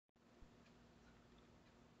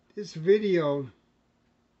This video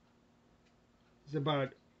is about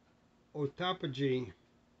autophagy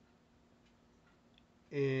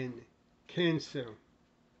and cancer.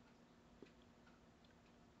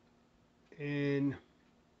 And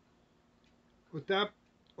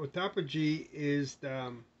autophagy is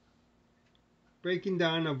the breaking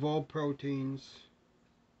down of all proteins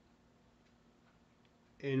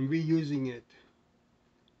and reusing it.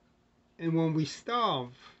 And when we starve,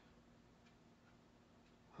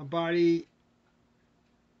 our body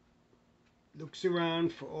looks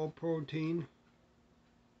around for all protein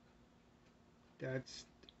that's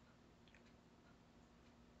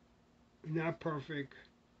not perfect,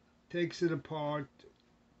 takes it apart.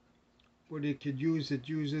 What it could use, it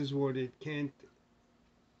uses. What it can't,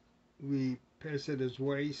 we pass it as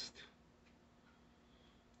waste.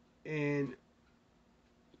 And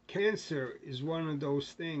cancer is one of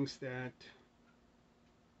those things that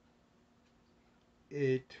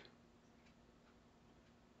it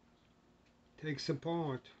takes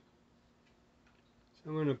apart.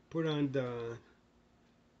 So I'm going to put on the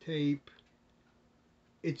tape.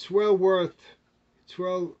 It's well worth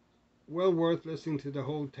listening to the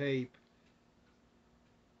whole tape.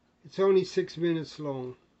 It's only 6 minutes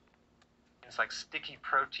long. It's like sticky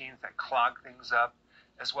proteins that clog things up,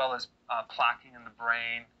 as well as plaquing in the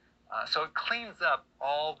brain. So it cleans up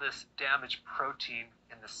all this damaged protein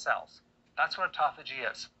in the cells. That's what autophagy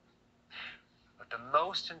is. But the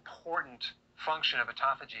most important function of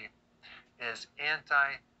autophagy is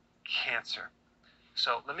anti-cancer.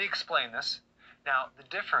 So let me explain this. Now, the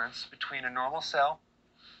difference between a normal cell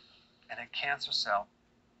and a cancer cell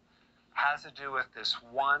has to do with this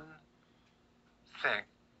one thing,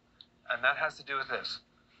 and that has to do with this.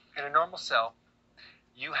 In a normal cell,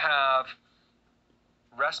 you have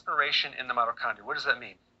respiration in the mitochondria. What does that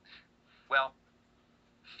mean? Well,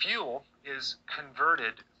 fuel is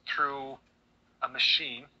converted through a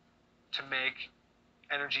machine to make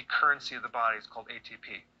energy currency of the body. It's called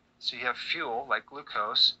ATP. So you have fuel, like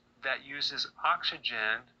glucose, that uses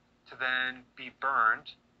oxygen to then be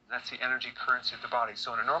burned. That's the energy currency of the body.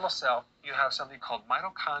 So in a normal cell, you have something called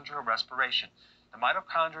mitochondrial respiration. The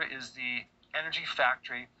mitochondria is the energy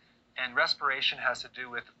factory, and respiration has to do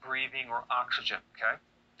with breathing or oxygen, okay?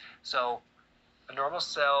 So a normal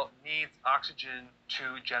cell needs oxygen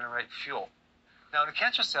to generate fuel. Now in a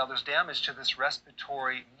cancer cell, there's damage to this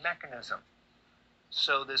respiratory mechanism.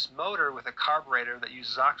 So this motor with a carburetor that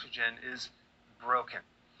uses oxygen is broken,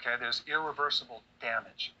 okay? There's irreversible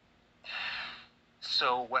damage.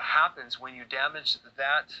 So what happens when you damage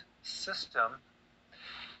that system,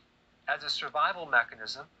 as a survival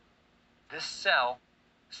mechanism, this cell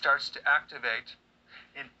starts to activate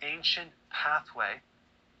an ancient pathway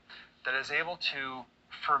that is able to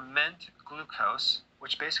ferment glucose,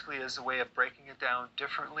 which basically is a way of breaking it down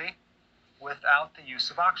differently without the use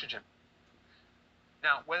of oxygen.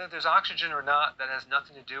 Now, whether there's oxygen or not, that has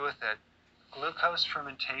nothing to do with it. Glucose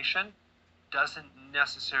fermentation doesn't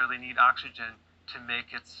necessarily need oxygen to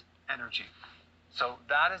make its energy. So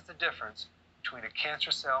that is the difference between a cancer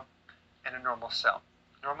cell and a normal cell.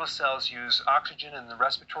 Normal cells use oxygen in the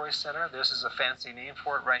respiratory center. This is a fancy name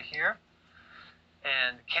for it right here.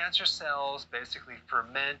 And cancer cells basically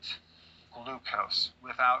ferment glucose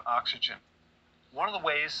without oxygen. One of the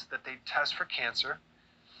ways that they test for cancer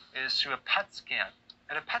is through a PET scan.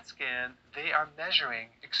 In a PET scan, they are measuring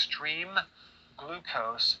extreme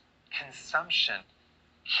glucose consumption.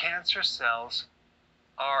 Cancer cells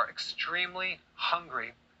are extremely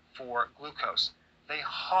hungry for glucose. They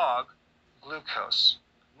hog glucose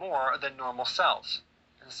more than normal cells,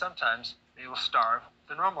 and sometimes they will starve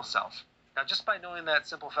the normal cells. Now, just by knowing that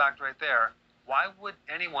simple fact right there, why would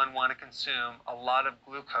anyone want to consume a lot of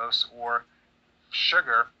glucose or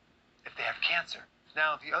sugar if they have cancer?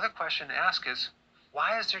 Now, the other question to ask is,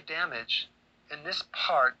 why is there damage in this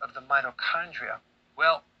part of the mitochondria?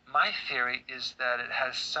 Well, my theory is that it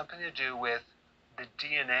has something to do with the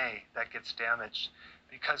DNA that gets damaged.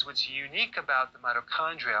 Because what's unique about the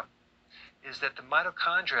mitochondria is that the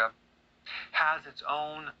mitochondria has its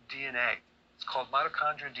own DNA. It's called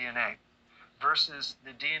mitochondrial DNA, versus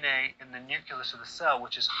the DNA in the nucleus of the cell,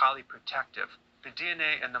 which is highly protective. The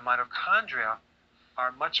DNA in the mitochondria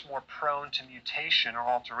are much more prone to mutation or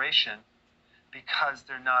alteration because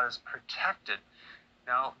they're not as protected.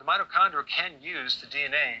 Now, the mitochondria can use the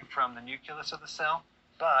DNA from the nucleus of the cell,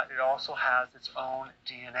 but it also has its own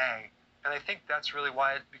DNA. And I think that's really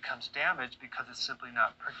why it becomes damaged, because it's simply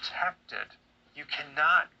not protected. You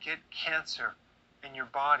cannot get cancer in your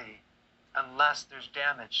body unless there's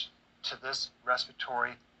damage to this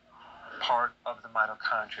respiratory part of the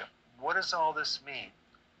mitochondria. What does all this mean?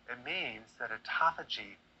 It means that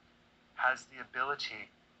autophagy has the ability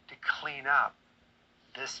to clean up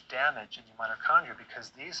this damage in the mitochondria,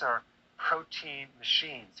 because these are protein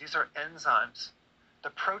machines. These are enzymes. The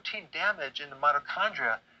protein damage in the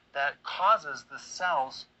mitochondria that causes the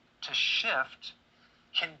cells to shift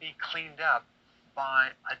can be cleaned up by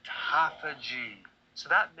autophagy. So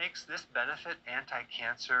that makes this benefit,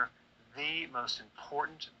 anti-cancer, the most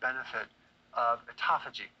important benefit of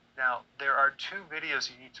autophagy. Now, there are 2 videos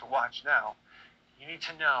you need to watch now. You need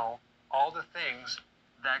to know all the things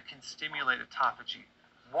that can stimulate autophagy.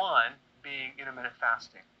 One being intermittent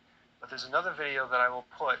fasting. But there's another video that I will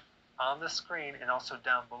put on the screen and also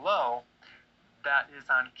down below that is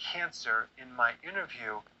on cancer in my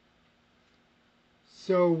interview.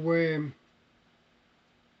 So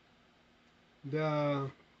the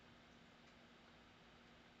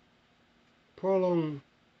prolonged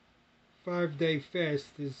 5-day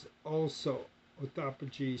fast is also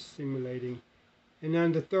autophagy stimulating, and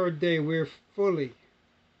on the 3rd day we're fully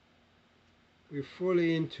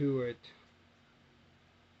into it.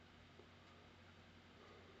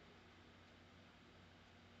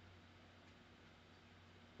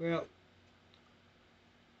 Well,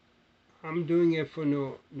 I'm doing it for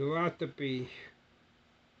neuropathy,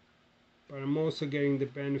 but I'm also getting the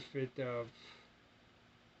benefit of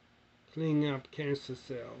cleaning up cancer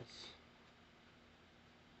cells.